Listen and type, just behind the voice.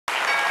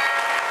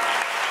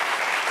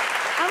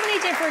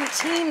different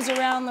teams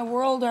around the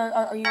world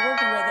are you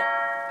working with?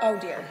 Oh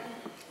dear.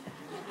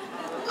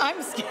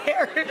 I'm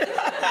scared.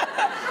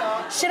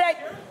 Should I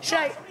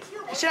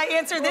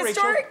answer this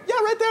Rachel. story? Yeah,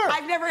 right there.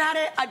 I've never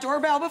had a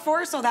doorbell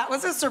before, so that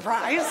was a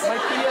surprise.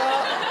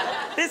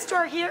 Might be, This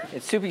door here?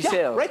 It's Soupy yeah,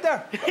 Sales. right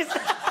there.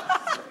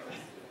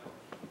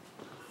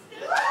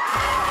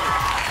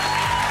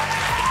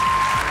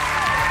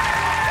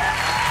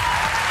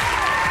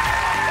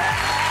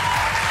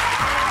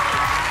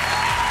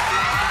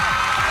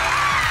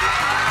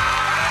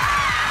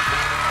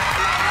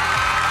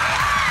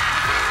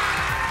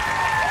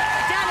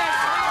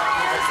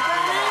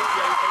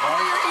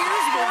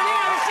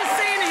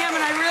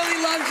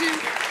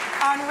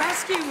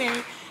 Rescue Me.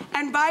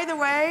 And by the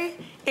way,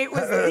 it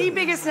was the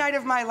biggest night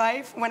of my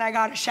life when I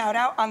got a shout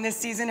out on this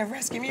season of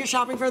Rescue Me. You're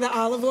shopping for the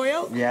olive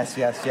oil? Yes,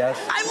 yes, yes.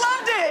 I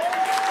loved it.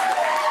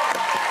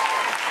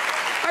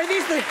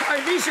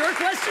 Are these your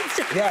questions?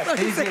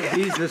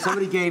 Yes,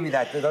 somebody gave me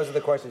that. Those are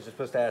the questions you're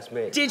supposed to ask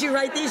me. Did you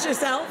write these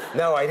yourself?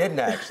 No, I didn't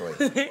actually.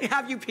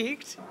 Have you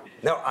peeked?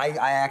 No,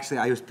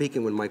 I was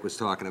peeking when Mike was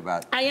talking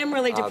about. I am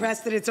really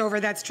depressed that it's over.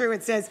 That's true.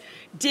 It says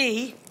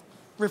D,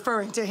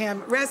 referring to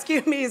him.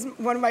 Rescue Me is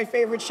one of my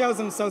favorite shows.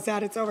 I'm so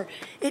sad it's over.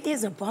 It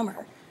is a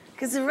bummer,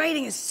 because the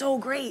writing is so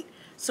great.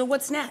 So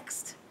what's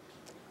next?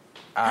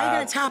 How are you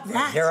gonna top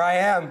that? Here I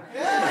am.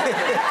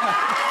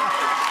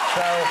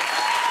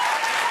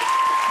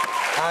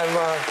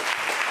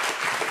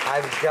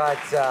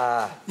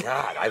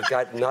 I've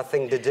got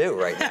nothing to do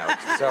right now.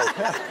 So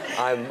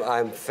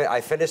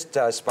I finished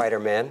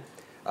Spider-Man,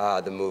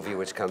 the movie,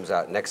 which comes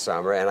out next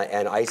summer,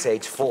 and Ice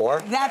Age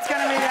 4. That's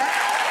gonna be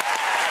that.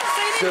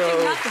 So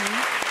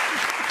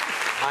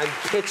I'm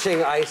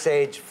pitching Ice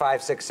Age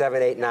 5, 6,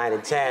 7, 8, 9,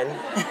 and 10,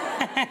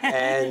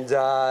 and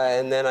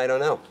then I don't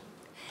know.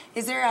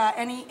 Is there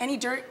any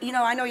dirt? You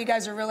know, I know you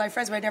guys are real life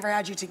friends, but I never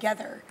had you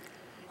together.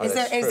 Oh, is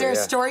there a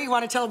story you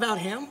want to tell about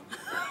him?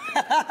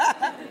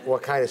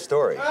 What kind of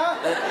story?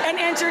 An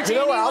entertaining You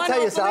know what? one,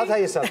 I'll tell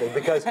you something,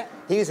 because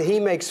he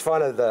makes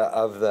fun of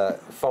the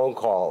phone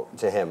call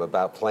to him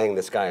about playing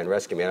this guy in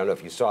Rescue Me. I don't know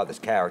if you saw this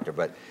character,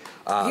 but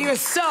he was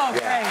so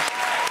great.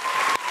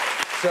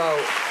 So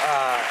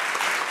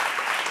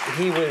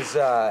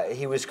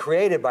he was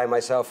created by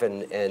myself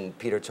and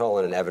Peter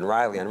Tolan and Evan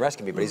Riley on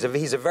Rescue Me, but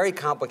he's a very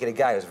complicated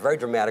guy. It was a very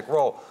dramatic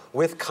role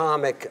with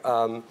comic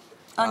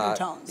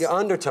undertones.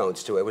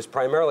 Undertones to it. It was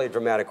primarily a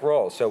dramatic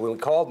role. So we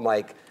called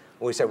Mike,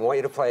 and we said, we want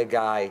you to play a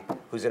guy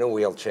who's in a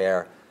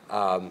wheelchair.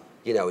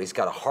 You know, he's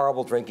got a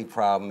horrible drinking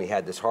problem. He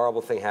had this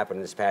horrible thing happen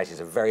in his past. He's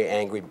a very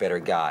angry, bitter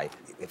guy.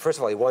 First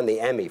of all, he won the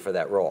Emmy for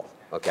that role,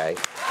 okay?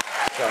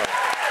 So,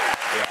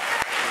 yeah.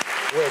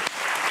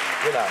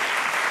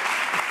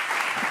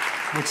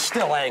 Which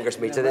still angers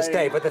me to this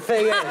day. But the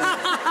thing is,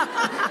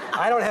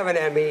 I don't have an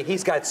Emmy.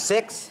 He's got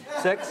 6.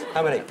 6?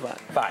 How many? 5.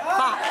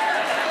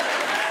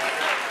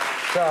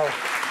 So.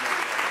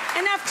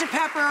 Enough to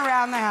pepper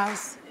around the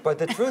house. But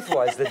the truth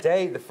was,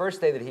 the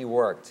first day that he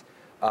worked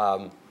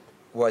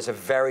was a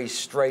very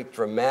straight,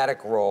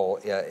 dramatic role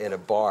in a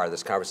bar.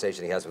 This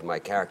conversation he has with my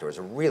character was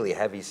a really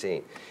heavy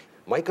scene.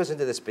 Mike goes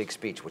into this big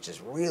speech, which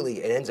is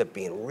it ends up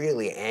being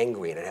really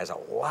angry, and it has a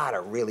lot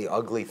of really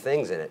ugly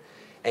things in it.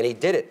 And he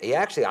did it.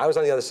 I was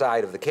on the other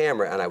side of the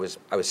camera, and I was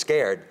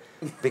scared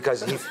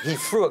because he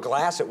threw a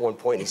glass at one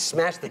point. He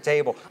smashed the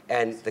table,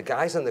 and the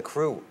guys on the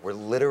crew were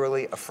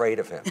literally afraid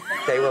of him.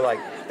 They were like,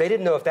 they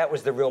didn't know if that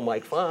was the real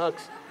Mike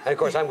Fox. And of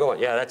course, I'm going,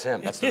 yeah, that's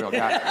him. That's the real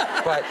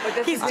guy. But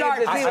he's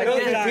dark. I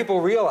don't think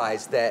people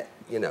realize that,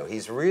 you know,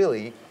 he's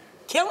really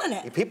killing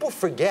it. People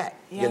forget,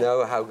 you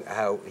know,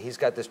 how he's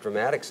got this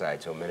dramatic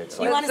side to him, and it's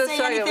like. You want to say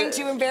anything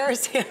to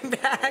embarrass him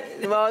back?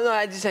 Well, no,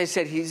 I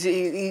said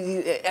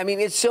I mean,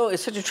 it's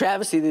such a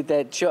travesty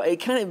that show. It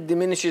kind of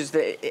diminishes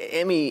the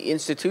Emmy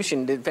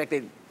institution. The fact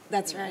that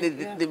that's right.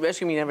 The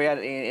Rescue Me never got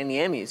any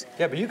Emmys.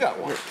 Yeah, but you got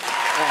one.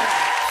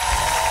 Yeah.